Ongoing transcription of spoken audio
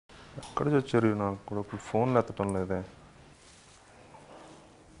ఎక్కడ వచ్చారు నాకు కూడా ఇప్పుడు ఫోన్లు ఎత్తటం లేదే.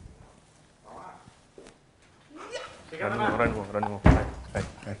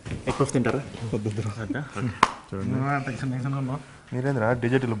 ఎక్కువ తింటారా? మీరేంద్రా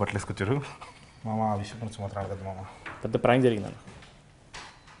డిజిటల్ బట్టలు వేసుకొచ్చారు? మామ ఆ విషయం గురించి మాట్లాడాలి కదా మామ. పెద్ద ప్రాంక్ జరిగిందన్న.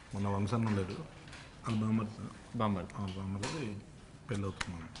 మొన్న వంశం ఉండేది అది బామ్మది పెళ్ళి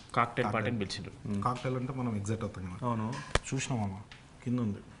అవుతుంది. మనం కాక్టైల్ పార్టీ అని పిలిచిండ్రు. కాక్టైల్ అంటే మనం ఎగ్జైట్ అవుతాం కదా. అవును, చూసినాం మామ, కింద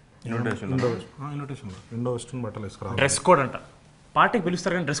ఉంది ఇన్విటేషన్. ఇండో వెస్టర్న్ బట్టలు వేసుకురా. డ్రెస్ కోడ్ అంట. పార్టీకి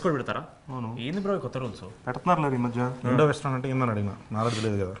పిలుస్తారు కానీ డ్రెస్ కోడ్ పెడతారా? అవును. ఏంది బ్రో కొత్త రూల్స్ పెడుతున్నారు ఈ మధ్య. ఇండో వెస్టర్న్ అంటే ఏందని అడిగిన, నాలెడ్జ్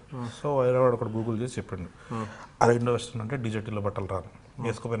లేదు కదా. సో వైరాడు ఒకటి గూగుల్ చేసి చెప్పండి. అది ఇండో వెస్టర్న్ అంటే డిజిటల్లో బట్టలు రాను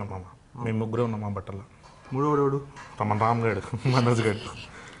వేసుకోపోయినాం మామ. మేము ముగ్గురే ఉన్నాం మా బట్టల్లో. మూడోడు మన రామ్ గడు, మనోజ్ గడు.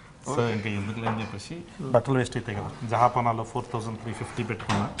 సో ఇంకా ఎందుకు లేని చెప్పేసి బట్టలు వేస్ట్ అవుతాయి కదా. జహాపనాలో 4350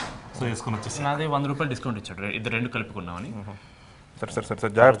 పెట్టుకున్నా. సో వేసుకొని వచ్చేసి నాది 100 రూపాయలు డిస్కౌంట్ ఇచ్చాడు. ఇద్దరు రెండు కలుపుకున్నామని. సరే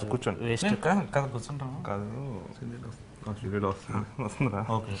జాగ్రత్త కూర్చోండి. వేస్ట్ కదా కూర్చుంటాం కాదు వస్తుందిరా.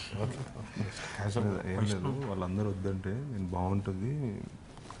 ఓకే ఏం లేదు, వాళ్ళందరూ వద్దంటే నేను బాగుంటుంది,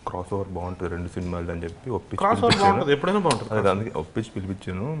 క్రాస్ ఓవర్ బాగుంటుంది 2 సినిమాలు అని చెప్పి ఒప్పించి ఎప్పుడైనా బాగుంటుంది. అదే అందుకే ఒప్పించి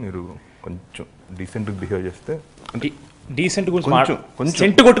పిలిపించాను. మీరు కొంచెం డీసెంట్గా బిహేవ్ చేస్తే. డీసెంట్ గురించి కొంచెం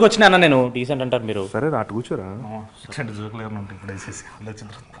సెంట్ కొట్టుకొచ్చినా అన్న నేను. డీసెంట్ అంటారు మీరు. సరే అటు కూర్చోరా. ఇట్లాంటి జోకులు ఏమైనా ఉంటాయి ఇప్పుడు వేసేసి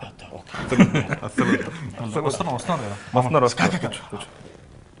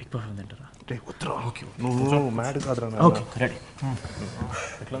నువ్వు మ్యాడ్ కాదురా.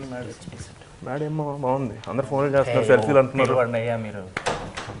 ఎట్లా మ్యాడ్ ఏమో బాగుంది. అందరు ఫోన్ చేస్తున్నారు, సెల్ఫీలు అంటున్నారు. మీరు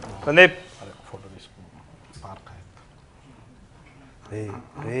ఫోటో తీసుకున్నా.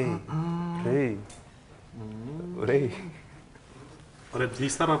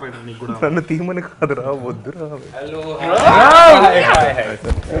 తీస్తారా నీకు కూడా? నన్ను తీయమని కాదురా, వద్దురా.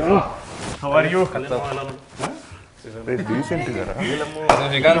 డీసెంట్ గారా?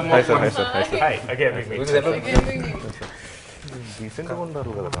 డీసెంట్గా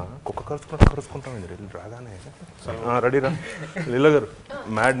ఉండాలి కదా. కుక్క కరుచుకుంటాం రాగానే. రెడీరా లీలా గారు.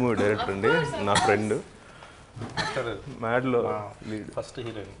 మ్యాడ్ మూవీ డైరెక్టర్ అండి, నా ఫ్రెండ్. మ్యాడ్లో ఫస్ట్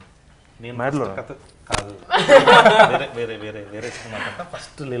హీరోయిన్ నేను. మ్యాడ్లో కథ కాదు, వేరే వేరే వేరే సినిమా కంటే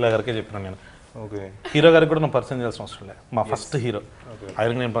ఫస్ట్ లీలా గారికే చెప్పినాను నేను. ఓకే. హీరో గారికి కూడా నేను పరిచయం చేయాల్సిన అవసరం లేదు. మా ఫస్ట్ హీరో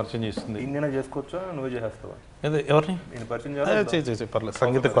ఆయనకి నేను పరిచయం చేస్తుంది. నేనే చేసుకోవచ్చా, నువ్వే చేసేస్తావా? అదే ఎవరిని నేను పరిచయం చేయాలి. పర్లేదు,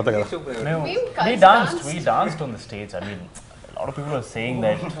 సంగీతం కొత్త కదా. We danced on the stage. I mean, a lot of people are saying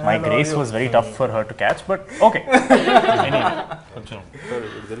that my grace was very tough for her to catch, but okay. Anyway, కొంచెం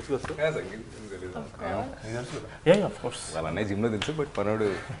తెలుసు కదా. yeah, of course. వాళ్ళనే జిమ్లో తెలుసు, బట్ పనోడు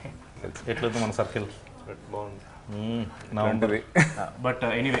ఎట్లయితే మన సర్కిల్ బాగుంది. నా ఉంటుంది. But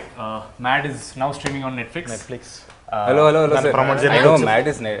anyway, Mad is now streaming on Netflix. Hello promote mad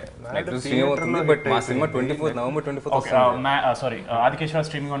is net stream అవుతుంది, బట్ మా cinema 24 November 24 Okay, sorry, Aadikeshava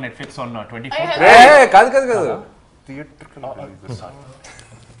streaming on Netflix on 24th. కాదు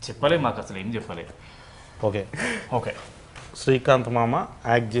చెప్పలే మాకు అసలు ఏం చెప్పలే. ఓకే శ్రీకాంత్ మామ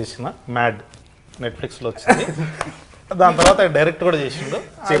యాక్ట్ చేసిన మ్యాడ్ నెట్ఫ్లిక్స్లో వచ్చింది. దాని తర్వాత డైరెక్ట్ కూడా చేసిండు.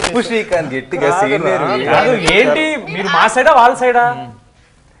 చెప్పు శ్రీకాంత్ గట్టిగా. సీనియర్ ఏంటి మీరు మా సైడా వాళ్ళ సైడా?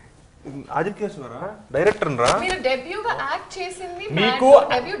 ఆదికేశ్వర డైరెక్టర్ రా. మీరు డెబ్యూగా యాక్ట్ చేసింది, మీకు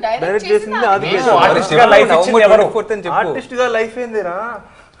డెబ్యూ డైరెక్ట్ చేసింది చేసింది ఆదికేశ్వర. ఆర్టిస్ట్ గా లైఫ్ ఇచ్చింది ఎవరు? ఆర్టిస్ట్ గా లైఫ్ ఏందిరా?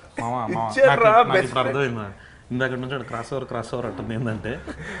 అర్థమైంది. ఇందాక నుంచి క్రాస్ ఓవర్ అంటుంది. ఏంటంటే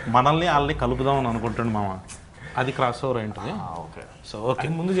మనల్ని వాళ్ళని కలుపుదామని అనుకుంటుండే మామ. అది క్రాస్ ఓవర్ ఏంటిది? ఓకే. సో ఓకే,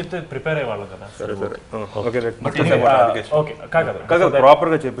 ముందు చెప్తే ప్రిపేర్ అయ్యేవాళ్ళు కదా. సరే ఓకే కాదు ప్రాపర్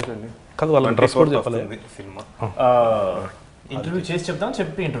గా చెప్పేసండి. కాదు వాళ్ళ డ్రెస్ కూడా చెప్పలేదు. సినిమా ఇంటర్వ్యూ చేసి చెప్దాం,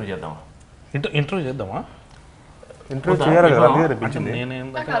 చెప్పి ఇంటర్వ్యూ చేద్దామా? ఇంటర్వ్యూ చేద్దామా? ఇంటర్వ్యూ చేయాలి కదా.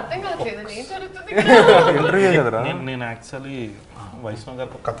 నాకు అర్థం కావట్లేదు ఏం జరుగుతుంది. ఇంటర్వ్యూ కదరా. నేను యాక్చువల్లీ వైష్ణవ్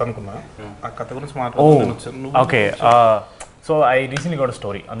గారికి ఒక కథ అనుకున్నా. ఆ కథ గురించి మాట్లాడుతున్నాను. Okay. So I recently got a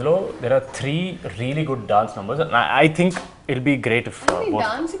story. అందులో there are 3 really good dance numbers. I think it'll be great if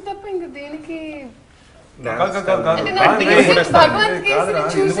dance తప్ప ఇంకా దేనికి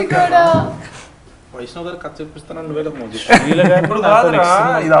వైష్ణవ్ గారు కథ చెప్పిస్తాను.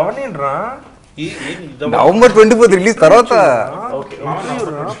 ఇది అవనేంట్రా. నవంబర్ 24 రిలీజ్ తర్వాత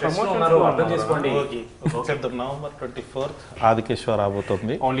అర్థం చేసుకోండి. నవంబర్ 24 ఆదికేశ్వర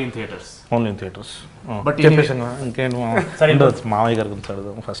రాబోతుంది. Only in theatres. బట్ చెప్పేసాను. ఇంకేంటి మామయ్య గారి గురించి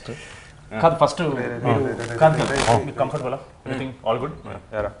అడుగుదాం ఫస్ట్. కాదు first comfortable anything all good.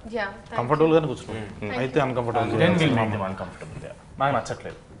 Comfortable గానే కూర్చున్నాం. అయితే అన్కంఫర్టబుల్ నాకు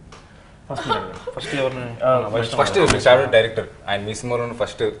నచ్చట్లేదు. ఫస్ట్ ఎవరిని? ఫస్ట్ డైరెక్టర్ ఆయన మీ సినిమాలో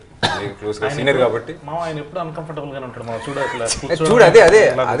ఫస్ట్ క్లోజ్ గా సీనియర్ కాబట్టి మా ఆయన ఎప్పుడు అన్కంఫర్టబుల్ గానే ఉంటాడు. మా చూడ చూడు అదే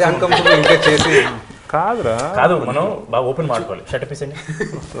అన్కంఫర్టబుల్ ఇంకా చేసి కాదురా కాదు మనం బాగా ఓపెన్ మాట్లాడుకోవాలి షర్ట్ పీస్ అండి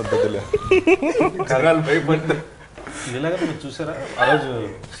ఇలాగ మీరు చూసారా ఆ రోజు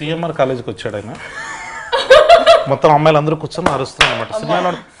సిఎంఆర్ కాలేజీకి వచ్చాడు ఆయన మొత్తం అమ్మాయిలు అందరూ కూర్చొని అరుస్తున్నారు అనమాట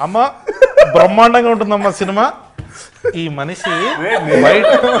సినిమాలో అమ్మ బ్రహ్మాండంగా ఉంటుందమ్మా సినిమా ఈ మనిషి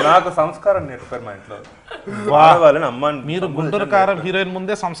నాకు సంస్కారం నేర్పారు మా ఇంట్లో వాళ్ళని అమ్మ మీరు గుంటూరు కారం హీరోయిన్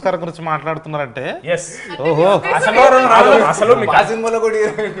ముందే సంస్కారం గురించి మాట్లాడుతున్నారంటే ఎస్ ఓహో అసలు మీకు ఆ సినిమాలో కూడా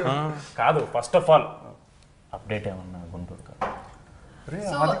కాదు ఫస్ట్ ఆఫ్ ఆల్ అప్డేట్ ఏమన్నా Guntur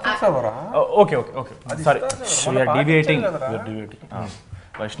okay okay okay sorry we are deviating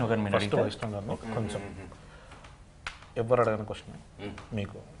Vaishnav గారు మీరు ఫస్ట్ వైష్ణవ్ గారు కొంచెం ఎవరు అడగని క్వశ్చన్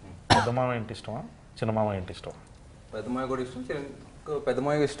మీకు పెద్దమామ ఏంటి ఇష్టమా చిన్నమామ ఏంటి ఇష్టమా పెద్దమాయ కూడా ఇష్టం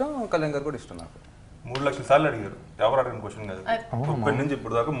పెద్దమాయ ఇష్టం కళ్యాణ్ గారు కూడా ఇష్టం నాకు 3 లక్షల సార్లు అడిగారు ఎవరు అడిగిన క్వశ్చన్ కాదు ఇప్పటి నుంచి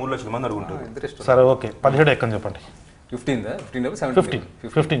ఇప్పుడు దాకా 3 లక్షల మంది అడుగుంటారు ఇద్దరు ఇష్టం సరే ఓకే 17 ఎక్కని చెప్పండి 15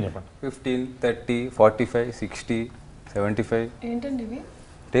 చెప్పండి 15 30 45 60 75 ఏంటండి ఇవి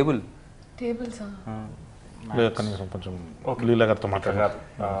టేబుల్స్ కనీసం కొంచెం లీలా గారితో మాట్లాడారు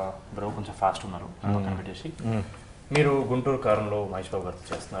బ్రో కొంచెం ఫాస్ట్ ఉన్నారు పక్కన పెట్టేసి మీరు గుంటూరు కారంలో మహేష్ బాబు గారితో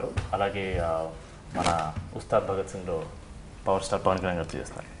చేస్తున్నారు అలాగే మన ఉస్తాద్ భగత్ సింగ్లో పవర్ స్టార్ పవన్ కళ్యాణ్ గారితో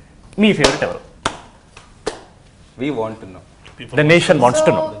చేస్తున్నారు మీ ఫేవరెట్ ఎవరు we want to know the nation wants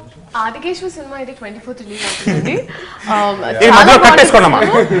to know ఆదికేశ్వ cinema అయితే 24th రిలీజ్ అవుతుందండి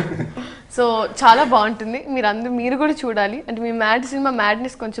సో చాలా బాగుంటుంది మీరు కూడా చూడాలి అంటే మీ మ్యాడ్ సినిమా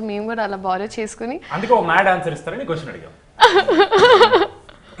మ్యాడ్నెస్ కొంచెం మేము కూడా అలా బాలో చేసుకుని అందుకే ఒక మ్యాడ్ ఆన్సర్ ఇస్తారని క్వశ్చన్ అడిగాం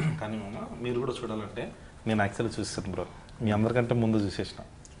కానీ మామ మీరు కూడా చూడాలంటే నేను యాక్చువల్లీ చూస్తాను బ్రో మీ అందరికంటే ముందు చూసేసిన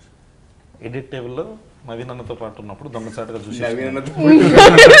ఎడిట్ టేబుల్లో నవీన్ అన్నతో పాటు ఉన్నప్పుడు దొంగచాటుగా చూసేసిన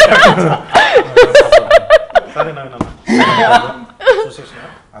సరే నవీన్ అన్న చూసేసిన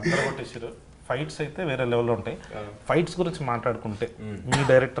అందరూ కొట్టేసారు ఫైట్స్ అయితే వేరే లెవెల్లో ఉంటాయి ఫైట్స్ గురించి మాట్లాడుకుంటే మీ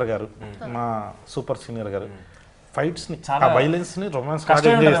డైరెక్టర్ గారు మా సూపర్ సీనియర్ గారు ఫైట్స్ ని ఆ వైలెన్స్ ని రొమాన్స్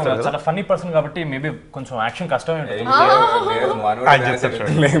చాలా ఫన్నీ పర్సన్ కాబట్టి మేబీ కొంచెం యాక్షన్ కష్టమే ఉంటుంది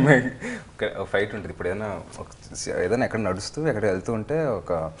ఫైట్ ఉంటుంది ఇప్పుడు ఏదైనా ఎక్కడ నడుస్తూ ఎక్కడ వెళ్తూ ఉంటే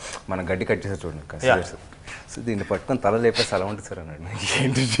ఒక మన గడ్డి కట్ చేసారు చూడండి సో దీన్ని పట్టుకొని తల లేపేసి అలా ఉంటుంది సార్ అన్నాడు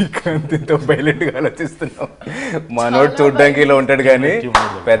ఏంటి శ్రీకాంత్ ఇంత వైలెంట్గా ఆలోచిస్తున్నాం మా నోట్ చూడడానికి ఇలా ఉంటాడు కానీ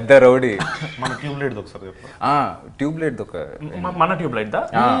పెద్ద రౌడీ మన ట్యూబ్ లైట్ ఒకసారి ట్యూబ్ లైట్ ఒక మన ట్యూబ్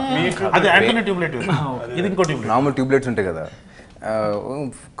లైట్ ఇది ఇంకో ట్యూబ్ నార్మల్ ట్యూబ్ లైట్స్ ఉంటాయి కదా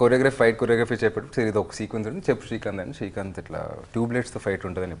ఫైట్ కొరియోగ్రఫీ చెప్పేటప్పుడు సరే ఇది ఒక సీక్వెన్స్ ఉంటుంది చెప్పు శ్రీకాంత్ అని శ్రీకాంత్ ఇట్లా ట్యూబ్ లైట్స్తో ఫైట్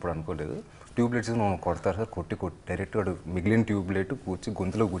ఉంటుందని ఎప్పుడు అనుకోలేదు ట్యూబ్ లైట్స్ మనం కొడతారు సార్ కొట్టి డైరెక్ట్గా మిగిలిన ట్యూబ్ లైట్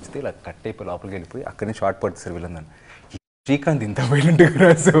గొంతులో కూర్చితే ఇలా కట్ అయిపోయి లోపలికి వెళ్ళిపోయి అక్కడి నుంచి షార్ట్ పడుతుంది సార్ వీళ్ళందని శ్రీకాంత్ ఇంత వైలెంట్గా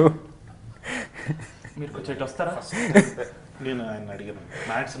రాసు మీరు కొంచెం వస్తారా నేను ఆయన అడిగాను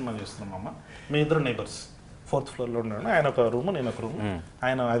మ్యాడ్ సినిమా చేస్తున్నాం అమ్మ మీ ఇద్దరు నైబర్స్ 4th ఫ్లోర్లో ఉన్నాను ఆయన ఒక రూమ్ నేను ఒక రూమ్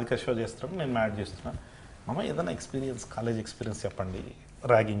ఆయన ఆదికేశవ చేస్తున్నాను నేను మ్యాడ్ చేస్తున్నాను అమ్మ ఏదైనా కాలేజ్ ఎక్స్పీరియన్స్ చెప్పండి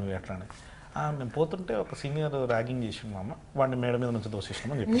ర్యాగింగ్ అట్లానే మేము పోతుంటే ఒక సీనియర్ ర్యాగింగ్ చేసిండు అమ్మ వాడిని మేడ మీద నుంచి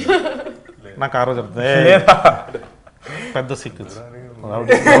దోషిస్తామని చెప్పి నాకు ఆ రోజు పెద్ద సీక్వెన్స్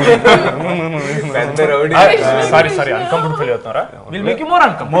సారీ అన్కంఫర్టబుల్ అవుతారా will make you more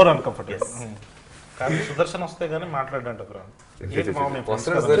uncomfortable కానీ సుదర్శన్ వస్తే గానీ మాట్లాడంట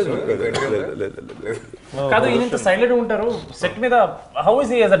కాదు ఇంత సైలెంట్ ఉంటారు సెట్ మీద how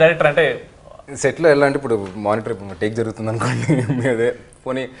is he as a director అంటే సెట్లో ఎలా అంటే ఇప్పుడు మానిటర్ టేక్ జరుగుతుంది అనుకోండి అదే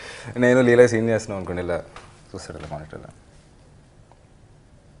పోనీ నేను లీలా సీన్ చేస్తున్నాం అనుకోండి ఇలా చూస్తాడు ఇలా మానిటర్లో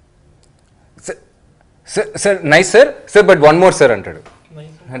sir nice sir but 1 more sir అంటాడు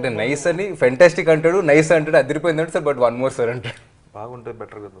అంటే నైస్ అని ఫెంటాస్టిక్ అంటాడు నైస్ అంటాడు అదిరిపోయింది అంటే సార్ బట్ 1 more సార్ అంటాడు బాగుంటే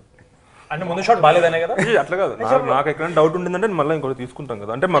బెటర్ కదా అంటే ముందు షాట్ బాగాలేదనే కదా అట్లా కాదు నాకు ఎక్కడైనా డౌట్ ఉండిందంటే మళ్ళీ ఇంకోటి తీసుకుంటాం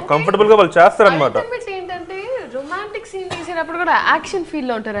కదా అంటే మాకు కంఫర్టబుల్ గా వాళ్ళు చేస్తారనమాట ఏంటంటే రొమాంటిక్ సీన్ తీసేటప్పుడు కూడా యాక్షన్ ఫీల్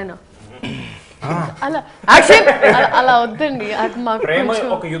లో ఉంటారు ఆయన అలా యాక్షన్ అలా వద్దండి అది మాకు ప్రేమ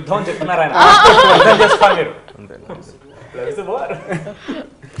ఒక యుద్ధం అని చెప్తున్నారు ఆయన అర్థం చేసుకోవాలి మీరు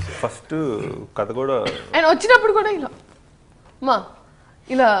ఫస్ట్ కథ కూడా ఆయన వచ్చినప్పుడు కూడా ఇలా మా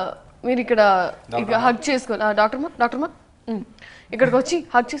ఇలా మీరు ఇక్కడ హగ్ చేసుకోవాలి డాక్టర్ మా ఇక్కడికి వచ్చి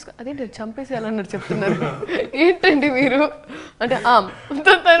హగ్ చేసుకో అదేంటి చంపేసేయాలన్నారు చెప్తున్నారు ఏంటండి మీరు అంటే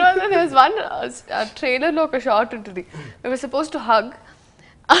తర్వాత ట్రైలర్లో ఒక షార్ట్ ఉంటుంది సపోజ్ టు హగ్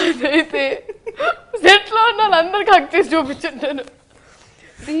అదైతే సెట్లో ఉన్న వాళ్ళందరికీ హగ్ చేసి చూపించుంటాను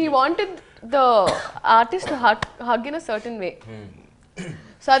he wanted the artist hug in a certain way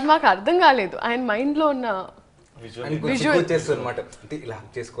so అది మాకు అర్థం కాలేదు ఆయన మైండ్లో ఉన్న అనమాట ఇలా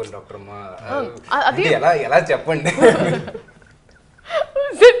హగ్ చేసుకోవాలి డాక్టర్ అమ్మా అది ఎలా చెప్పండి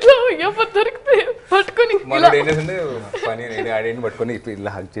సెట్లో ఎవరు దొరికితే పట్టుకొని ఏంటంటే పని ఆడేంటి పట్టుకొని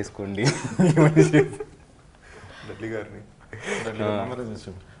ఇలా హగ్ చేసుకోండి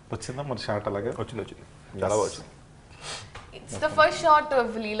వచ్చిందా మరి షార్ట్ అలాగే? వచ్చింది చాలా బాగా వచ్చింది. It's the first shot of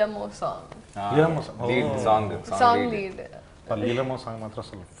Leelamo song. Song lead. లీలమో song మాత్రం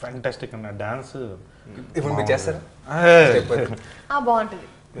అసలు ఫ్యాంటాస్టిక్ అండి. డాన్స్ ఇప్పుడు మీరు చేస్తారా? బాగుంటుంది.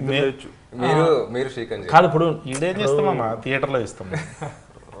 మీరు శ్రీకాంత్ కాదు, ఇప్పుడు ఇదేం చేస్తామమ్మా, థియేటర్లో ఇస్తాం.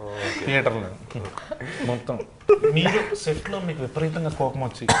 థియేటర్లో మొత్తం మీరు సెట్లో మీకు విపరీతంగా కోపం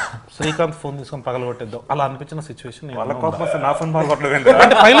వచ్చి శ్రీకాంత్ ఫోన్ తీసుకొని పగలగొట్టేద్దాం అలా అనిపించిన సిచ్యువేషన్ వాళ్ళ కోపం వస్తే నా ఫోన్ పగలగొట్టలేదు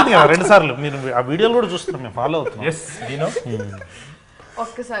అంటే పైలట్ కదా 2 సార్లు మీరు ఆ వీడియోలు కూడా చూస్తున్నాం, మేము ఫాలో అవుతున్నాం.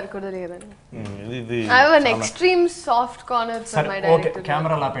 ఒక్కసారి కూడా లేదని. ఇది I have an extreme soft corner for my director.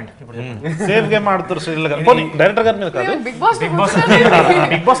 Camera లాపండి ఇప్పుడు సేఫ్ గేమ్ ఆడుతారు శ్రీల గారు. పోనీ డైరెక్టర్ గారి మీద కాదు, బిగ్ బాస్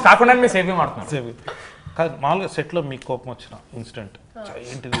బిగ్ బాస్ కాకుండా మీరు సేవ్ గేమ్ ఆడుతున్నారు. సేఫ్ కాదు, మామూలుగా సెట్లో మీకు కోపం వచ్చిన ఇన్సిడెంట్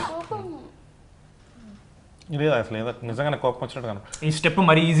ఏంటిది? ఇదే అసలు ఏదో నిజంగానే కోపం వచ్చినట్టు కనుక ఈ స్టెప్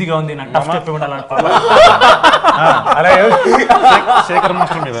మరీ ఈజీగా ఉంది, నాకు టఫ్ స్టెప్ శేఖర్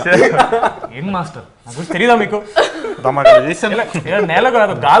మాస్టర్ మీద ఏం మాస్టర్ నాకు గురించి తెలియదా మీకు? నేల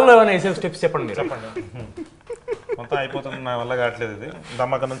కాదు గాల్లో ఏమైనా వేసే స్టెప్స్ చెప్పండి మీరు. మొత్తం అయిపోతుంది, నా వల్ల కావట్లేదు ఇది.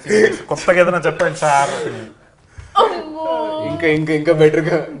 దమ్మక నుంచి కొత్తగా ఏదైనా చెప్పండి సార్. ఇంకా ఇంకా ఇంకా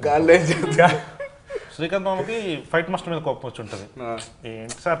బెటర్గా గాల్లో శ్రీకాంత్ మామకి ఫైట్ మాస్టర్ మీద కోపం వచ్చి ఉంటుంది.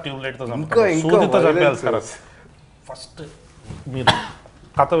 ఏంటి సార్ ట్యూబ్లైట్తో సూదితో చంపేయాలి సార్. ఫస్ట్ మీరు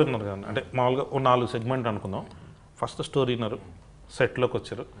కథ విన్నారు కదా, అంటే మామూలుగా 4 సెగ్మెంట్ అనుకుందాం. ఫస్ట్ స్టోరీ విన్నారు, సెట్లోకి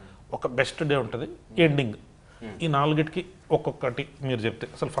వచ్చారు, ఒక బెస్ట్ డే ఉంటుంది, ఎండింగ్. ఈ 4గిటికి ఒక్కొక్కటి మీరు చెప్తే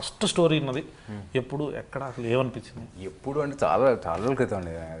అసలు ఫస్ట్ స్టోరీ ఉన్నది ఎప్పుడు, ఎక్కడ, అసలు ఏమనిపించింది? ఎప్పుడు అంటే చాలా రోజుల క్రితం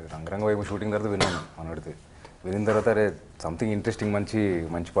అండి. రంగరంగ వైపు షూటింగ్ తర్వాత విన్నాను మనడితే. వినిన తర్వాత అరే సంథింగ్ ఇంట్రెస్టింగ్,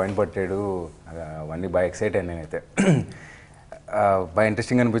 మంచి పాయింట్ పట్టాడు, అవన్నీ బాగా ఎక్సైట్ అయ్యాను నేనైతే. బాగా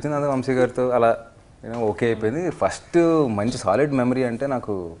ఇంట్రెస్టింగ్ అనిపించింది. అదే వంశీ గారితో అలా ఓకే అయిపోయింది. ఫస్ట్ మంచి సాలిడ్ మెమరీ అంటే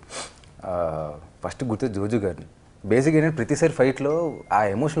నాకు ఫస్ట్ గుర్తు జోజు గారిని. బేసిక్గా ఏంటంటే ప్రతిసారి ఫైట్లో ఆ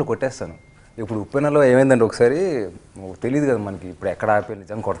ఎమోషన్లో కొట్టేస్తాను. ఇప్పుడు ఉప్పెనలో ఏమైందంటే ఒకసారి తెలియదు కదా మనకి, ఇప్పుడు ఎక్కడ ఆపి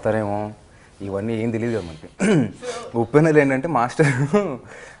నిజంగా కొడతారేమో ఇవన్నీ ఏం తెలియదు కదా మనకి. ఉప్పెనలు ఏంటంటే మాస్టర్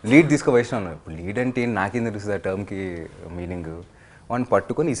లీడ్ తీసుకుపోయినా. ఇప్పుడు లీడ్ అంటే నాకేం తెలుస్తుంది ఆ టర్మ్కి మీనింగ్. వాడిని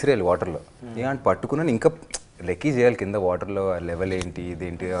పట్టుకొని ఇసిరేయాలి వాటర్లో. ఏమంటే పట్టుకుని ఇంకా లెక్కీ చేయాలి కింద వాటర్లో ఆ లెవెల్ ఏంటి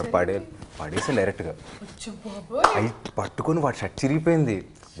ఇదేంటి పడేసాను డైరెక్ట్గా. అవి పట్టుకొని వాడు షర్ట్ చిరిగిపోయింది,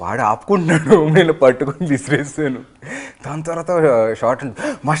 వాడు ఆపుకుంటున్నాడు, నేను పట్టుకొని విసిరేస్తాను. దాని తర్వాత షార్ట్ అంటే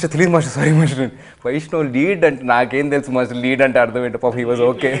మాస్టర్ తెలియదు master, sorry master. Vaishnav lead అంటే నాకేం తెలుసు మాస్టర్, లీడ్ అంటే అర్థం ఏంటో పాపం, హీ వాజ్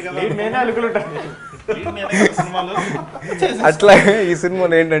ఓకే. అట్లా ఈ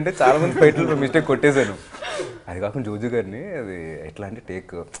సినిమాలో ఏంటంటే చాలా మంది ఫైట్లు మిస్టేక్ కొట్టేశాను. అది కాకుండా జోజు గారిని అది ఎట్లా అంటే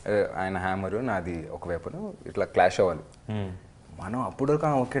టేక్ ఆయన హ్యామరు నాది ఒక వెపన్ ఇట్లా క్లాష్ అవ్వాలి. మనం అప్పుడు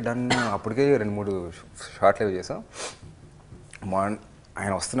ఓకే డన్, అప్పటికే 2-3 షాట్లు చేసాం.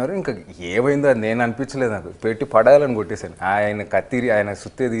 ఆయన వస్తున్నారు, ఇంకా ఏమైందో అది నేను అనిపించలేదు, నాకు పెట్టి పడాలని కొట్టేశాను. ఆయన కత్తిరి ఆయన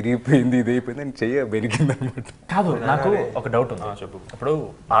సుత్తేది ఇరిగిపోయింది, ఇది అయిపోయింది, అని చెయ్య బెనికింది అనమాట. కాదు, నాకు ఒక డౌట్ ఉంది. చెప్పు. ఇప్పుడు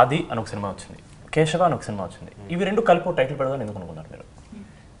ఆది అని ఒక సినిమా వచ్చింది, కేశవ అని ఒక సినిమా వచ్చింది. ఇవి 2 కలిపి టైటిల్ పెడదామని ఎందుకు అనుకున్నారు మీరు?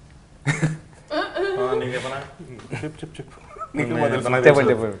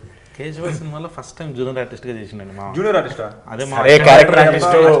 చెప్పండి. కేశవ సినిమాలో ఫస్ట్ టైం జూనియర్ ఆర్టిస్ట్ గా చేసిండండి. జూనియర్ ఆర్టిస్టా? అదే మా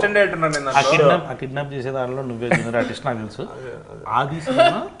కిడ్నాప్ చేసే దానిలో నువ్వే జూనియర్ ఆర్టిస్ట్ నాకు తెలుసు. ఆది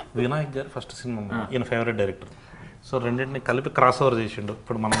సినిమా వినాయక్ గారు ఫస్ట్ సినిమా, ఈయన ఫేవరెట్ డైరెక్టర్. సో రెండింటిని కలిపి క్రాస్ ఓవర్ చేసిండు.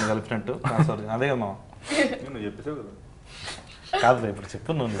 ఇప్పుడు మనం కలిపినట్టు క్రాస్ ఓవర్. అదే కదా చెప్పేసావు కదా. కాదు ఇప్పుడు చెప్పు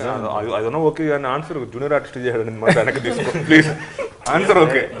నువ్వు. అదన్నా ఓకే కానీ ఆన్సర్ జూనియర్ ఆర్టిస్ట్ చేయడం వెనక్కి తీసుకో ప్లీజ్. Answer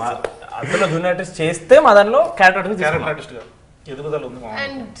okay. అందులో జూనియర్ ఆర్టిస్ట్ చేస్తే మా దానిలో క్యారెక్టర్ ఆర్టిస్ట్ గా ఎదుగుదల ఉంది.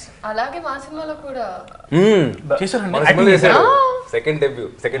 అండ్ అలాగే మా సినిమాలో కూడా సెకండ్ డెబ్యూ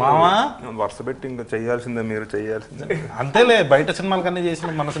వరుస పెట్టి ఇంకా చేయాల్సిందే, మీరు చేయాల్సిందే. అంతేలే, బయట సినిమాల కన్నా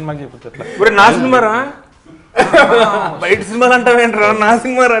చేసిన మన సినిమాకి చెప్పట్లా. నా సినిమారా? బయట సినిమాలు అంటావేంట్రా? నా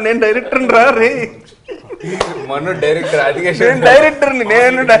సినిమారా, నేను డైరెక్టర్ రా. రే మన డైరెక్టర్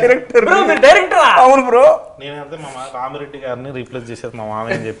నేను డైరెక్టర్. అవును బ్రో. నేనంతే మా రామిరెడ్డి గారిని రీప్లేస్ చేసేది మా మామ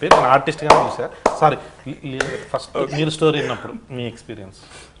అని చెప్పి నేను ఆర్టిస్ట్ గా చూసా. సారీ, ఫస్ట్ మీరు స్టోరీ విన్నప్పుడు మీ ఎక్స్పీరియన్స్.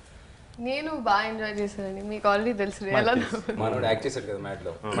 నేను బాగా ఎంజాయ్ చేశానండి, మీకు ఆల్రెడీ తెలుసు. మనోడు యాక్ట్ చేశాడు కదా మ్యాట్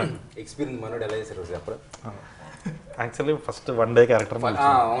లో, ఎక్స్పీరియన్స్ మనోడు ఎలా చేశారు అప్పుడు? Actually first one day character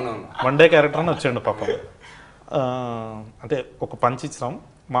అని వచ్చాడు పాపం. అంటే ఒక పంచ్ ఇచ్చినాం,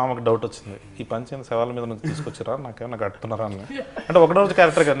 మామకు డౌట్ వచ్చింది, ఈ పంచ్ ఏమైనా సవాళ్ళ మీద నుంచి తీసుకొచ్చారా, నాకేమైనా కట్టుతున్నారా అని. అంటే ఒక రోజు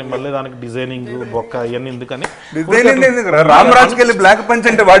క్యారెక్టర్ కానీ మళ్ళీ దానికి డిజైనింగ్ బొక్క ఇవన్నీ ఎందుకని రామరాజుకి వెళ్ళి బ్లాక్ పంచ్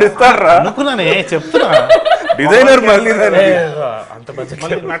అంటే వాడిస్తారా అనుకున్నానే, చెప్తున్నా. డిజైనర్ మళ్ళీ అంత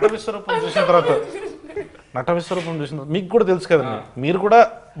మళ్ళీ నట విశ్వరూపం చూసిన తర్వాత మీకు కూడా తెలుసు కదండి, మీరు కూడా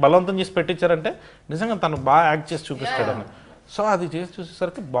బలవంతం చేసి పెట్టించారంటే నిజంగా తను బాగా యాక్ట్ చేసి చూపిస్తాడని. సో అది చేసి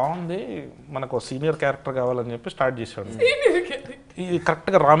చూసేసరికి బాగుంది, మనకు సీనియర్ క్యారెక్టర్ కావాలని చెప్పి స్టార్ట్ చేశాడు. ఇది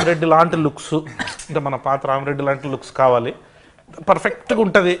కరెక్ట్గా రామిరెడ్డి లాంటి లుక్స్, అంటే మన పాత రామిరెడ్డి లాంటి లుక్స్ కావాలి, పర్ఫెక్ట్గా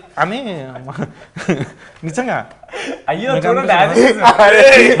ఉంటుంది అని నిజంగా. అయ్యో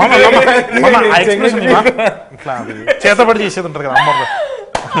ఇట్లా చేతబడి చేసేది ఉంటుంది కదా అమ్మ.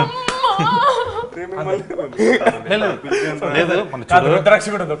 లేదు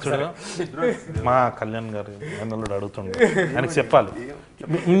మా కళ్యాణ్ గారు ఎన్నోళ్ళు అడుగుతుండే, ఆయనకి చెప్పాలి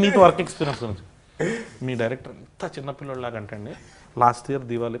మీతో వర్క్ ఎక్స్పీరియన్స్ గురించి. మీ డైరెక్టర్ ఎంత చిన్నపిల్లలాగా అంటే అండి, లాస్ట్ ఇయర్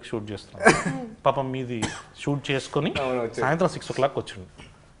దివాళీకి షూట్ చేస్తున్నాం, పాపం మీది షూట్ చేసుకొని సాయంత్రం 6 o'clock వచ్చిండు.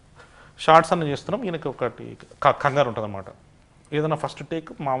 షార్ట్స్ అన్నీ చేస్తున్నాం, ఈయనకి ఒకటి కంగారు ఉంటుంది అన్నమాట. ఏదైనా ఫస్ట్ టేక్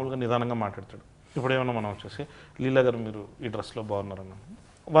మామూలుగా నిదానంగా మాట్లాడతాడు. ఇప్పుడు ఏమన్నా మనం వచ్చేసి లీలా గారు మీరు ఈ డ్రెస్లో బాగున్నారన్నా,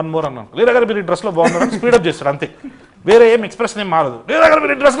 1 more అన్నాను, లీలా గారు మీరు ఈ డ్రెస్లో బాగున్నారని స్పీడప్ చేస్తాడు అంతే, వేరే ఏం ఎక్స్ప్రెషన్ ఏం మారదు. లీలా గారు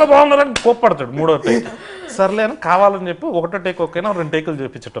మీరు ఈ డ్రెస్లో బాగున్నారని కోప్పడతాడు 3వ టేక్. సర్లే అని కావాలని చెప్పి 1వ టేక్ ఓకేనా 2 టేకులు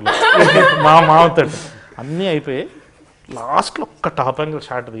చేపించటంలో మావుతాడు. అన్నీ అయిపోయి లాస్ట్లో ఒక్క టాప్ యాంగిల్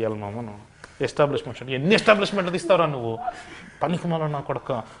షాట్ తీయాలి మామ, నువ్వు ఎస్టాబ్లిష్మెంట్ షాట్. ఎన్ని ఎస్టాబ్లిష్మెంట్ తీస్తావురా నువ్వు, పనికిమాల నా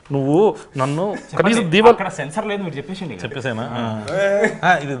కొడక, నువ్వు నన్ను కనీసం దీవాళి సెన్సర్ లేదు మీరు చెప్పేసేనా.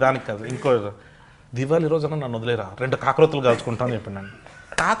 ఇది దానికి కాదు, ఇంకో దివాళీ రోజున నన్ను వదిలేరా, 2 కాకరొత్తులు కాల్చుకుంటాను చెప్పండి. నన్ను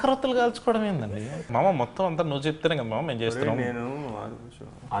కాకరొత్తులు కాల్చుకోవడం ఏందండి మామ, మొత్తం అంతా నువ్వు చెప్తేనే కదా మామ మేము చేస్తున్నాం. నేను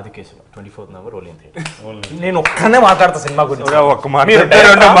ఆదికేశవ 24th November నేను ఒక్కనే మాట్లాడతా సినిమా గురించి. ఒక్క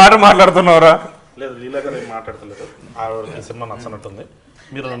మాట మాట్లాడుతున్నావురా? లేదు లీలా గారు ఏం మాట్లాడతలేదు, ఈ సినిమా నచ్చనట్టుంది.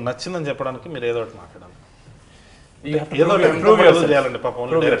 మీరు నచ్చిందని చెప్పడానికి మీరు ఏదో ఒకటి మాట్లాడాలి, ఏదో చేయాలండి.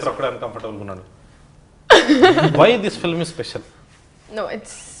 పాపం డైరెక్టర్ అక్కడ అన్కంఫర్టబుల్గా ఉన్నాడు. Why this film is special? No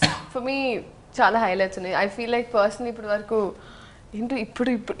it's for me చాలా హైలైట్స్ ఉన్నాయి. ఐ ఫీల్ లైక్ పర్సనలీ ఇప్పటి వరకు ఏంటో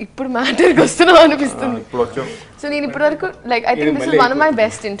ఇప్పుడు మ్యాటర్కి వస్తున్నాం అనిపిస్తుంది. సో నేను ఇప్పటి వరకు like I think this is one of my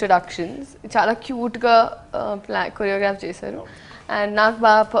best introductions. చాలా క్యూట్గా కొరియోగ్రాఫ్ చేశారు అండ్ నాకు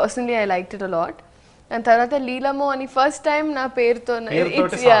బాగా personally I like it a lot. And తర్వాత లీలమో అని ఫస్ట్ టైం నా పేరుతో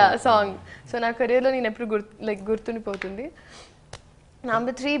సాంగ్, సో నా కెరియర్లో నేను ఎప్పుడు గుర్తుండిపోతుంది.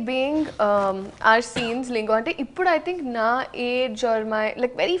 Number 3 being our scenes lingo, అంటే ఇప్పుడు ఐ థింక్ నా age or my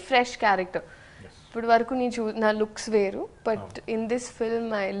like very fresh character. ఇప్పుడు వరకు నేను నా లుక్స్ వేరు, but in this film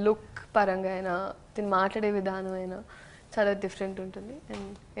my look పరంగా అయినా దీన్ని మాట్లాడే విధానం అయినా చాలా డిఫరెంట్ ఉంటుంది.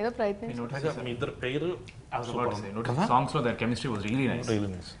 అండ్ ఏదో ప్రయత్నం మీ ఇద్దరు పేరు సాంగ్స్ లో there chemistry was really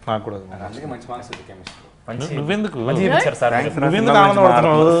nice. నాకు కూడా అందుకే మంచి మార్క్స్ ఉంది కెమిస్ట్రీ. నువ్వెందుకు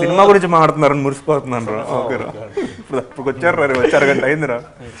సినిమా గురించి మాట్లాడుతున్నారని మురిసిపోతున్నాను. ఇప్పుడు వచ్చారు గంట అయిందిరా.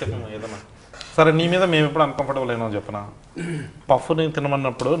 ఏదన్నా సరే, నీ మీద మేము ఎప్పుడు అన్కంఫర్టబుల్ అయినా చెప్పనా, పఫ్ని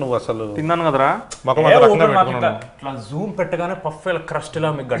తినమన్నప్పుడు నువ్వు అసలు తిన్నాను కదరా, ఇట్లా జూమ్ పెట్టగానే పఫ్ క్రస్ట్ లా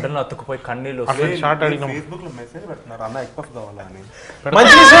మీ గడ్డలో అతుక్కుపోయి కన్నీళ్ళు షార్ట్ అడిగిన ఫేస్బుక్ లో మెసేజ్ పెడుతున్నారు అన్న ఎగ్ పఫ్ కావాలా అని.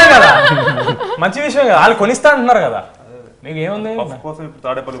 మంచి విషయం కదా, మంచి విషయం కదా, వాళ్ళు కొనిస్తా అంటున్నారు కదా, మీకు ఏముంది కోసం ఇప్పుడు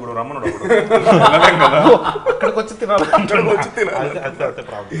తాడేపల్లి కూడా రమ్మన్నాడు అక్కడికి వచ్చి తినాలి,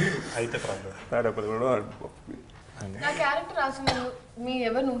 అయితే ప్రాబ్లం తాడేపల్లి కూడా. నా క్యారెక్టర్ రాసిన మీ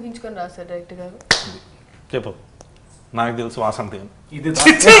ఎవరు ఊహించుకొని రాశారు డైరెక్టర్ గారు? చెప్పు. నాకు తెలుసు వాసంతి.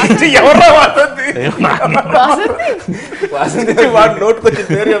 ఎవరా వాసంతి? వాడు నోటుకొచ్చి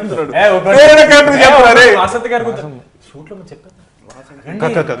పేరు చెప్తున్నాడు. వాసంతి గారు షూట్ లో చెప్పారు,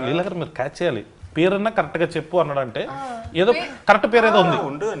 లీలా గారు మీరు క్యాచ్ చేయాలి, పేరన్నా కరెక్ట్ గా చెప్పు అన్నాడు అంటే ఏదో కరెక్ట్ పేరు ఏదో ఉంది.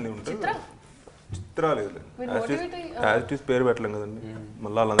 ఉండదండి, చిత్ర లేదు, పేరు పెట్టలేం కదండి.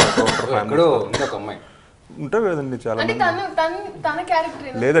 మళ్ళీ ఒక అమ్మాయి ఉంటాయి కదండి చాలా మంది.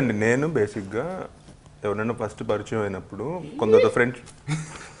 లేదండి, నేను బేసిక్గా ఎవరైనా ఫస్ట్ పరిచయం అయినప్పుడు కొందరు ఫ్రెండ్స్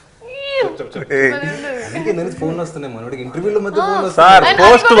ఫోన్ వస్తున్నాయి మనోడికి ఇంటర్వ్యూల మధ్య సార్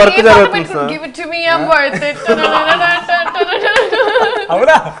పోస్ట్ వర్క్ జరుగుతుంది సార్.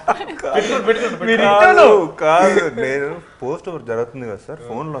 కాదు, నేను పోస్ట్ వర్క్ జరుగుతుంది కదా సార్,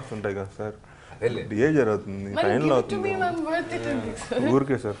 ఫోన్లు వస్తుంటాయి కదా సార్, డిఏ జరుగుతుంది, ఫైన్లో అవుతుంది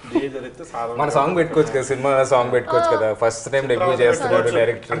ఊరికే సార్. మన సాంగ్ పెట్టుకోవచ్చు కదా, సినిమా సాంగ్ పెట్టుకోవచ్చు కదా, ఫస్ట్ టైం డెబ్యూ చేస్తున్నాడు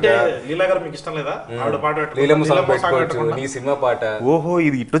డైరెక్టర్. లీలా గారు మీకు ఇష్టం లేదా? లీలమ్మ సాంగ్ పెట్టుకోవచ్చు, నీ సినిమా పాట. ఓహో,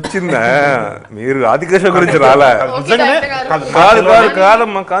 ఇది ఇటొచ్చిందా? మీరు ఆదికేశవ గురించి రాలా? కాదు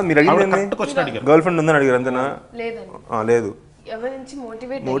కాదమ్మా, కాదు, మీరు అడిగింది గర్ల్ ఫ్రెండ్ ఉందని అడిగారు అంతేనా? లేదు,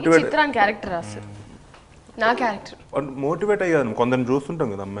 క్యారెక్టర్ రాస్తారు, నా క్యారెక్టర్ మోటివేట్ అయ్యాను. కొందరిని చూస్తుంటాం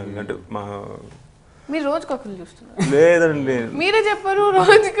కదా అమ్మాయిలు, అంటే మా మీరు రోజుకి ఒకరు చూస్తున్నారు. లేదండి, మీరే చెప్పారు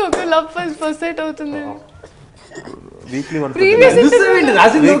రోజుకి ఒక లవ్ ఫస్ట్ సైట్ అవుతుంది. వీక్లీ వన్స్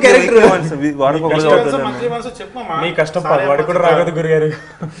మీ కష్టం వాడు కూడా రాగదు గురుగారు.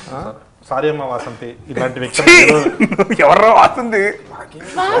 సారీ అమ్మా వాసంతి, ఇలాంటి వ్యక్తి ఎవర్రా వాసంతి?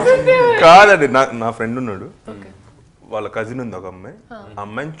 కాదండి, నా ఫ్రెండ్ ఉన్నాడు, వాళ్ళ కజిన్ ఉంది ఒక అమ్మాయి,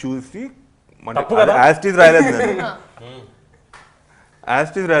 అమ్మాయిని చూసి యాస్టీజ్ రాయలేదు.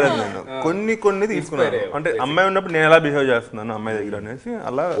 యాస్టీస్ రాలేదు నేను కొన్ని తీసుకున్నాను. అంటే అమ్మాయి ఉన్నప్పుడు నేను ఎలా బిహేవ్ చేస్తున్నాను అమ్మాయి దగ్గర అనేసి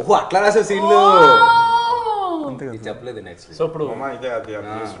అలా. అట్లా రాసే సీన్లు చెప్పలేదు నెక్స్ట్. సో ఇప్పుడు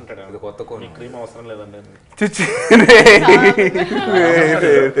కొత్త క్రీమ్ అవసరం లేదండి.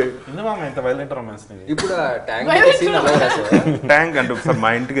 ఇప్పుడు ట్యాంక్ అంటే ఒకసారి మా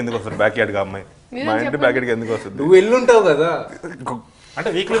ఇంటికి ఎందుకు వస్తారు బ్యాక్ యార్డ్ గా అమ్మాయి, మా ఇంటి బ్యాక్ యార్డ్ కి ఎందుకు వస్తుంది? నువ్వు వెళ్ళుంటావు కదా, అంటే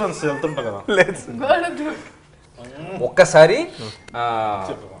వీక్లీ వన్స్ వెళ్తుంటావు కదా. ఒక్కసారి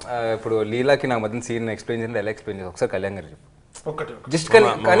ఇప్పుడు లీలాకి నాకు మధ్య సీన్ ఎక్స్ప్లెయిన్ చేయండి, ఎలా ఎక్స్ప్లెయిన్ చేసి ఒకసారి కళ్యాణ్ గారు చెప్పు. జస్ట్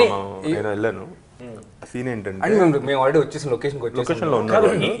కానీ నేను వెళ్ళాను. సీన్ ఏంటంటే మేము ఆల్రెడీ వచ్చేసి లొకేషన్ లో ఉన్నాను.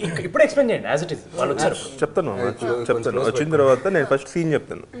 ఇప్పుడు ఎక్స్ప్లెయిన్ చేయండి యాజ్ ఇట్ ఇస్. వాళ్ళు వచ్చారు చెప్తాను. వచ్చిన తర్వాత నేను ఫస్ట్ సీన్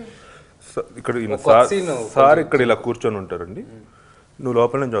చెప్తాను. ఇక్కడ సార్ ఇక్కడ ఇలా కూర్చొని ఉంటారండి. నువ్వు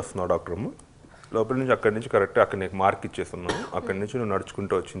లోపల నుంచి వస్తున్నావు డాక్టర్ అమ్మ, లోపల నుంచి అక్కడి నుంచి కరెక్ట్ అక్కడ నీకు మార్క్ ఇచ్చేస్తున్నావు. అక్కడి నుంచి నువ్వు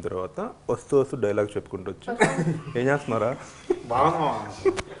నడుచుకుంటూ వచ్చిన తర్వాత వస్తూ డైలాగ్ చెప్పుకుంటూ వచ్చి ఏం చేస్తున్నారా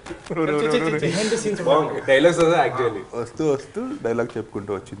వస్తూ డైలాగ్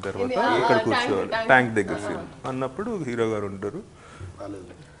చెప్పుకుంటూ వచ్చిన తర్వాత ఇక్కడ కూర్చోవాలి ట్యాంక్ దగ్గర సీన్ అన్నప్పుడు హీరో గారు ఉంటారు.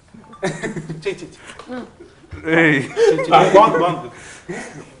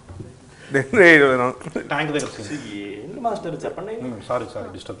 చెప్పండి. సారీ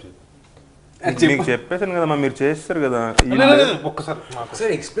డిస్టర్బ్ చేయండి. నీకు చెప్పేసాను కదా మీరు చేస్తారు కదా.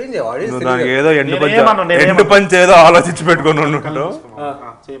 ఒక్కసారి ఎక్స్ప్లెయిన్ నువ్వు దానికి ఏదో ఎండు పంచి ఏదో ఆలోచించి పెట్టుకొని ఉంటావు.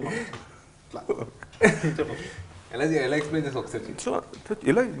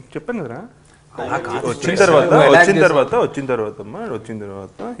 ఇలా చెప్పాను కదరా. వచ్చిన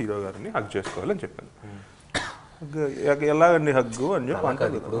తర్వాత హీరో గారిని హగ్ చేసుకోవాలని చెప్పాను. ఎలాగండి హగ్గు అని చెప్పి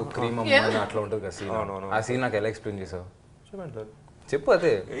అంటారు. ఇప్పుడు క్రీమ్ అట్లా ఉంటుంది కదా సీన్, ఆ సీన్ నాకు ఎలా ఎక్స్ప్లెయిన్ చేసావు చెప్పండి సార్. చెప్పు.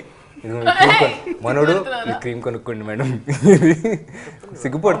 అదే మనోడు క్రీమ్ కొనుక్కోండి మేడం,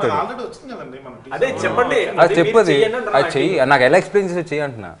 సిగ్గుపడతాడు. అదే చెప్పండి, అది చెప్పది, అది చెయ్యి. నాకు ఎలా ఎక్స్ప్లెయిన్ చేసా చెయ్యి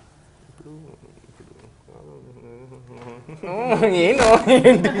అంటున్నా.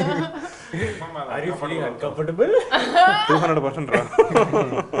 ఏంటి 200% రా.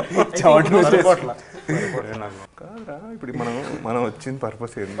 ఇప్పుడు మనం వచ్చిన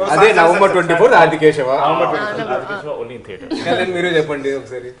పర్పస్ ఏంటి? అదే నవంబర్ 24 ఆదికేశవ. మీరు చెప్పండి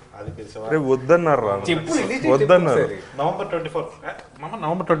ఒకసారి. వద్దన్నారు రా, వద్దన్నారు. నవంబర్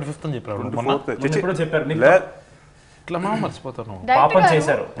 25 అని చెప్పారు. ఇట్లా మర్చిపోతాను. పాపం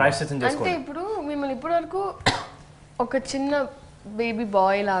చేశారు, ప్రాయశ్చిత్తం చేసుకోండి. అంటే ఇప్పుడు మిమ్మల్ని ఇప్పటి వరకు ఒక చిన్న బేబీ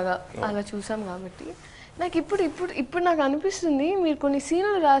బాయ్ లాగా అలా చూసాం కాబట్టి నాకు ఇప్పుడు నాకు అనిపిస్తుంది మీరు కొన్ని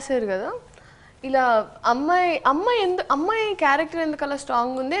సీన్లు రాశారు కదా ఇలా అమ్మాయి క్యారెక్టర్ ఎందుకు అలా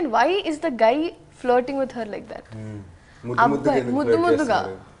స్ట్రాంగ్ ఉంది and why is the guy flirting with her like that? అబ్బాయి ముద్దుగా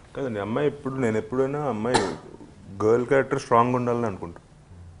కదండి అమ్మాయి. నేను ఎప్పుడైనా అమ్మాయి గర్ల్ క్యారెక్టర్ స్ట్రాంగ్ ఉండాలని అనుకుంటా.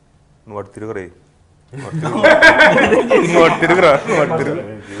 నువ్వు వాడు తిరగరా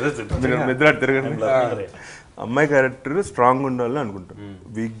తిరగండి. అమ్మాయి క్యారెక్టర్ స్ట్రాంగ్ ఉండాలని అనుకుంటాం.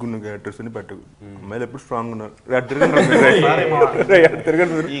 వీక్ ఉన్న క్యారెక్టర్స్ అని పెట్టకు. అమ్మాయిలు ఎప్పుడు స్ట్రాంగ్ ఉన్నారు.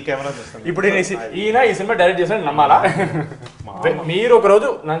 ఇప్పుడు ఈయన ఈ సినిమా డైరెక్ట్ చేసిన నమ్మాలా? మీరు ఒక రోజు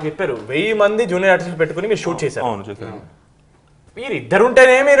నాకు చెప్పారు 1000 మంది జూనియర్ ఆర్టిస్ట్ పెట్టుకుని మీరు షూట్ చేశారు. అవును చేశారు. మీరు ఇద్దరు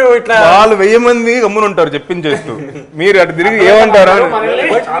ఉంటేనే మీరు ఇట్లా వాళ్ళు 1000 మంది గమ్మున ఉంటారు చెప్పించేస్తూ. మీరు అటు తిరిగి ఏమంటారు?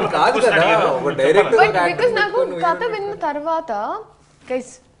 నాకు కథ విన్న తర్వాత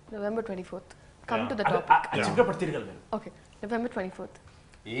guys November 24th come to the topic. చెప్పినప్పుడు తిరగలేదు. ఓకే November 24th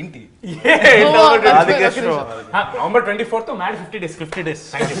ఏంటి? November 24th mad 50 days.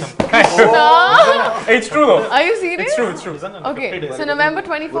 Thank you so much. It's true though. Are you serious? It's true. Okay, so November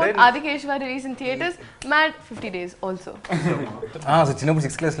 24th Aadikeshava release in theaters. Mad 50 days also. So చిన్నప్పుడు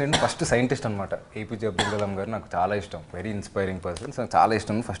 6th క్లాస్లో first scientist అనమాట. APJ Abdul Kalam గారు నాకు చాలా ఇష్టం. Very inspiring person. So చాలా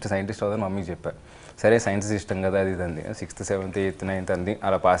ఇష్టం. First scientist అవుదని మమ్మీకి చెప్పారు. సరే సైన్స్ ఇష్టం కదా అది అంది. 6th 7th 8th 9th అంది.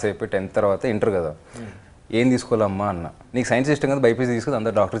 అలా పాస్ అయిపోయి 10th తర్వాత ఇంటర్ కదా, ఏం తీసుకోవాలమ్మా అన్న. నీకు సైన్స్ ఇష్టం కదా బైపీసీ తీసుకోదు,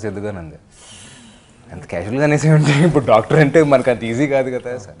 అందరు డాక్టర్స్ ఎందుకని అంది. అంత క్యాజువల్గా అనేసి ఉంటే ఇప్పుడు డాక్టర్ అంటే మనకు అంత ఈజీ కాదు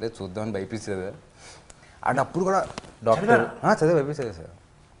కదా. సరే చూద్దామని బైపీసీ చదివా. అండ్ అప్పుడు కూడా డాక్టర్ చదివా బైపీసీ కదా సార్.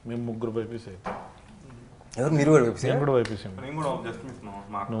 మేము ముగ్గురు బైపీసీ. ఎవరు? మీరు కూడా బైపీసీ? కూడా బైపీసీ.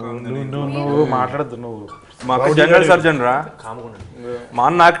 నువ్వు మాట్లాడద్దు. నువ్వు మాకు జనరల్ సర్జన్ రా, మా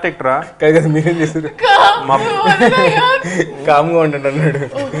అన్న ఆర్కిటెక్ట్ రా. కదా మీరేం చేస్తారు? కామ్గా ఉండండి అన్నాడు.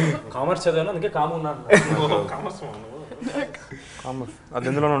 కామర్స్ చదివాను అందుకే కామ్ ఉన్నాను. కామర్స్ అది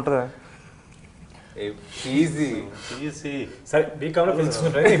ఎందులోనే ఉంటుందా? ఈజీ. సరే బీకామ్లో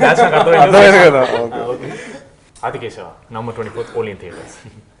పిలుచుకుంటారు కదా. Aadikeshava November 24th only in theaters.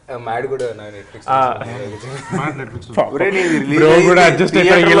 Mad కూడా నెట్ఫ్లిక్స్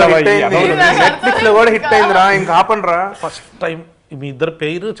లో కూడా హిట్ అయిందిరా. ఇంకా ఆపండిరా. ఫస్ట్ టైం మీ ఇద్దరు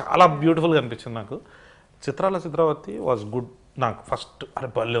పేరు చాలా బ్యూటిఫుల్గా అనిపించింది నాకు. చిత్రాల చిత్రావతి వాజ్ గుడ్. నాకు ఫస్ట్ అరే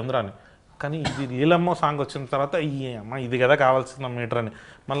బల్లే ఉందిరా అని. కానీ ఇది రీలమ్మో సాంగ్ వచ్చిన తర్వాత ఈ అమ్మ ఇది కదా కావాల్సిన మీటర్ అని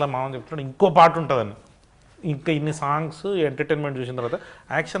మళ్ళీ మామ చెప్తున్నాడు ఇంకో పాట ఉంటుందని. ఇంకా ఇన్ని సాంగ్స్ ఎంటర్టైన్మెంట్ చూసిన తర్వాత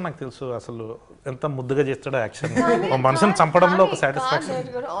యాక్షన్ నాకు తెలుసు అసలు ఎంత ముద్దుగా చేస్తాడో యాక్షన్. ఒక మనిషిని చంపడంలో ఒక సాటిస్ఫాక్షన్.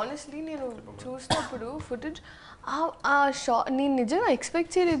 ఆనెస్ట్లీ నేను చూసినప్పుడు ఫుటేజ్ ఆ షాట్ నేను నిజంగా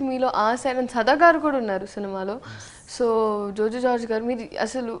ఎక్స్పెక్ట్ చేయలేదు మీలో ఆ సైడ్. అండ్ సదా గారు కూడా ఉన్నారు సినిమాలో. సో జోజో జార్జ్ గారు మీరు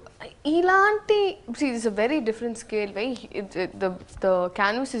అసలు ఇలాంటి it's a very different scale, the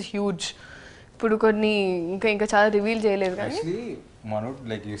canvas is huge. ఇప్పుడు కొన్ని ఇంకా చాలా రివీల్ చేయలేదు కానీ మనోడ్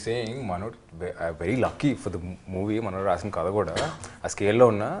like you saying మనోడ్ very lucky for the movie. మనోడ్ రాసిన కథ కూడా ఆ స్కేల్లో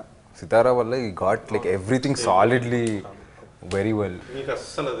ఉన్న సితారా వల్ల ఈ got like everything solidly very well. మీకు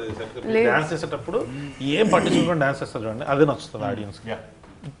అస్సలు డాన్స్ చేసేటప్పుడు ఏం పట్టించుకోకుండా డాన్స్ చేస్తారు చూడండి, అదే నచ్చుతుంది ఆడియన్స్.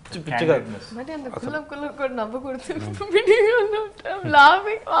 పిచ్చిగా మరి అంత కులం కూడా నవ్వకూడదు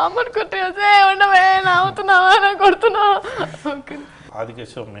లాఫింగ్ అమ్మనుకుంటే ఉండవే నవ్వుతున్నావా కొడుతున్నావా.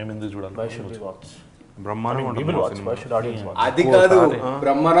 ఆదికేశవ మేము ఎందుకు చూడాలి? బ్రహ్మాండంగా ఉంటుంది. అది కాదు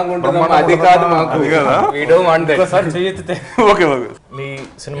బ్రహ్మాండంగా ఉంటుంది, అది కాదు మాకు. We don't want that. Sir చేయెత్తితే okay okay. మీ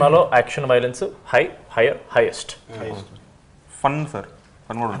సినిమాలో action violence highest fun sir,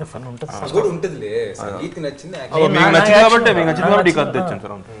 fun కూడా ఉంటుంది. ఫన్ ఉంటుంది అది కూడా ఉంటుందిలే. సంగీత్ నచ్చింది మీకు నచ్చింది కాబట్టి ఈ కథ తెచ్చాను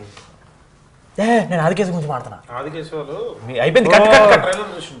సార్. నేను ఆదికేశవ గురించి మాట్లాడుతున్నా. ఆదికేశవలో అయిపోయింది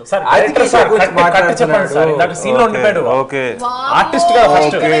సార్. చెప్పండి సార్, ఇందాక సీన్ లో ఉండిపోయాడు. ఓకే ఆర్టిస్ట్ గా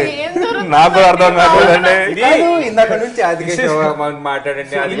ఫస్ట్ నాకు కూడా అర్థం కాదండి. ఇందాక నుంచి ఆదికేశవ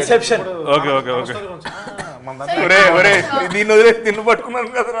మాట్లాడండి. ఇన్సెప్షన్. Okay okay okay. ఒరే ఒరే దీన్ని వదిలేసి తిన్ను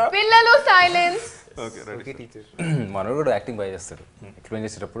పట్టుకున్నాను కదరా పిల్లలు. సైలెన్స్. Okay ready. టీచర్ మనోడు కూడా యాక్టింగ్ బాగా చేస్తాడు. ఎక్స్ప్లెయిన్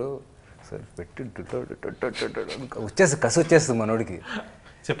చేసేటప్పుడు సార్ పెట్టి వచ్చేస్తుంది, కసి వచ్చేస్తుంది మనోడికి.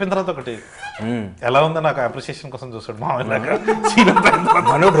 చెప్పిన తర్వాత ఒకటి ఎలా ఉందో నాకు అప్రిషియేషన్ కోసం చూస్తాడు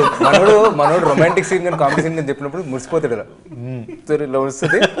మనోడు రొమాంటిక్ సీన్ కానీ కామెడీ సీన్ కానీ చెప్పినప్పుడు మురిసిపోతాడు. సరే ఇలా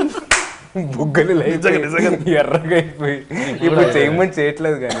వస్తుంది బుగ్గలు ఎర్రగా అయిపోయి ఇప్పుడు చేయమని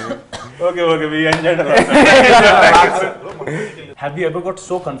చేయట్లేదు కానీ. Okay okay we enjoyed. Have you ever got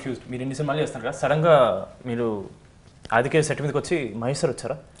so confused? మీరు ఎన్ని సినిమాలు చేస్తారు కదా, సడన్ గా మీరు ఆదికేశవ సెట్ మీదకి వచ్చి మహేష్ సార్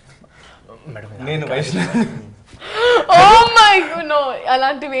వచ్చారా? నేను ఓ మై నో,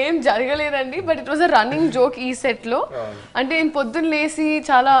 అలాంటివి ఏం జరగలేదండి. But it was a running joke ఈ సెట్ లో. అంటే నేను పొద్దున్న లేసి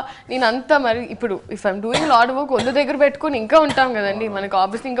చాలా నేను అంతా మరి ఇప్పుడు if I'm doing lord work ఒళ్ళు దగ్గర పెట్టుకుని ఇంకా ఉంటాం కదండి. మనకు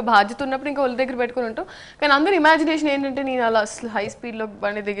ఆబ్వియస్లీ ఇంకా బాధ్యత ఉన్నప్పుడు ఇంకా ఒళ్ళు దగ్గర పెట్టుకుని ఉంటాం. కానీ అందరు ఇమాజినేషన్ ఏంటంటే నేను అలా హై స్పీడ్ లో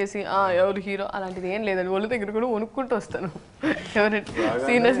బండి దిగేసి ఎవరు హీరో అలాంటిది ఏం లేదండి. ఒళ్ళు దగ్గర కూడా వణుక్కుంటూ వస్తాను. ఎవరంటే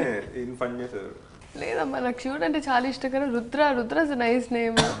సీనియర్స్ లేదమ్మా, నాకు శివుడు అంటే చాలా ఇష్టం కదా. రుద్ర నైస్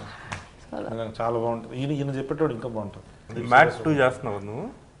నేమ్, చాలా బాగుంటుంది. ఈయన చెప్పేటోడు ఇంకా బాగుంటుంది. మ్యాట్ 2 చేస్తున్నావు నువ్వు?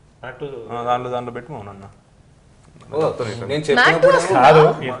 దాంట్లో పెట్టి మౌనన్న నేను చెప్పినప్పుడు కాదు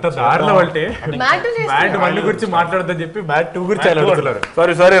ఎంత దారిలో అంటే మ్యాట్ 1 గురించి మాట్లాడదని చెప్పి మ్యాట్ 2 గురించి అడుగుతున్నారు.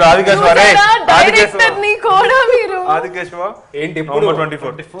 సారీ ఆదికేశవ ఆదికేశవ ఏంటి నవంబర్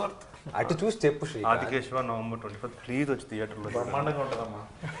 24 అటు చూసి చెప్పు. ఆదికేశవ నవంబర్ 24 ప్లీజ్ వచ్చి థియేటర్లో. బ్రహ్మాండంగా ఉంటుందమ్మా,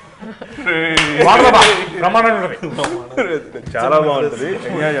 చాలా బాగుంటుంది,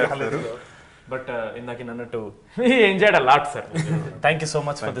 ఎంజాయ్ చేస్తారు. బట్ ఇందాక అన్నట్టు enjoyed a lot sir. Thank you so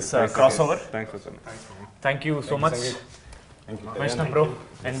much for this cross over. Thank you so much Vaishnav bro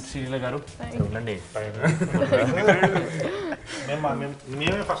and Srila గారు. ఉండండి,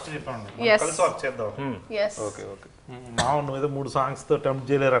 మేమే ఫస్ట్ చెప్పాము కలిసి వర్క్ చేద్దాం. Okay okay. నువ్వు ఏదో 3 సాంగ్స్ తో టెంప్ట్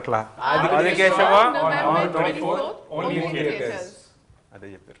చేయలేరు అట్లా. ఆదికేశవ అదే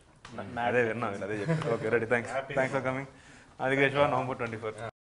చెప్పారు, అదే విన్నా, అదే చెప్పారు. Okay ready. Thanks for coming. Aadikeshava November 24.